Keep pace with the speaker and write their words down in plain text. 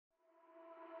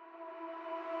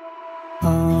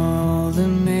All the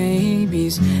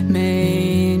maybes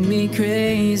made me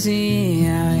crazy.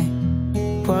 I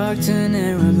walked a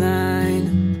narrow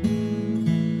line,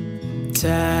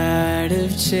 tired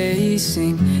of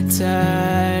chasing,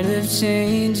 tired of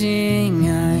changing.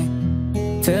 I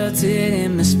felt it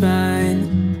in my spine.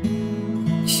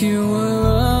 You were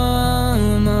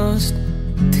almost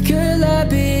the girl I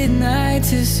bid night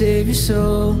to save your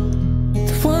soul,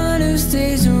 the one who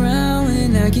stays around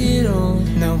when I get old.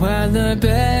 Now I look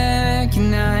back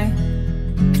and I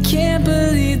can't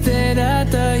believe that I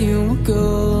thought you were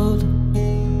gold.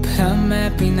 But I'm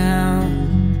happy now,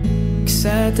 'cause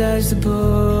I dodged the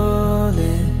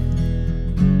bullet.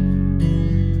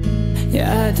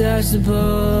 Yeah, I dodged the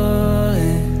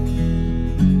bullet.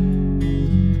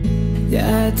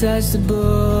 Yeah, I dodged the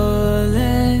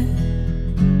bullet.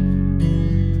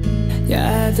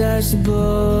 Yeah, I dodged the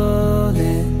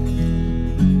bullet.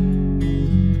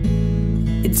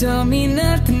 It don't mean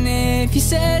nothing if you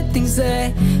said things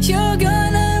that you're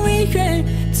gonna regret.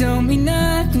 Don't mean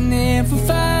nothing if we're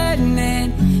fighting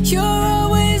and you're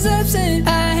always upset.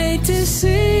 I hate to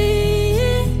see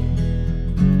it,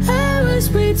 I was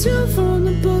way too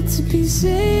vulnerable to be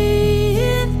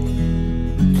saying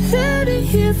that I'd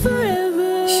here forever.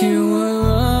 You were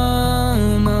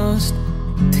almost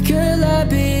the girl I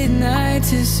bid night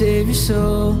to save your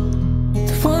soul,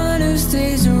 the one who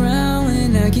stays around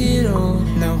when I get old.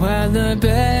 Now I look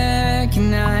back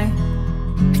and I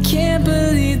can't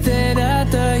believe that I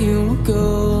thought you were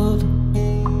gold.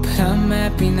 But I'm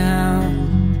happy now,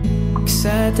 'cause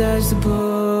I dodged the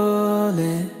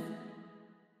bullet.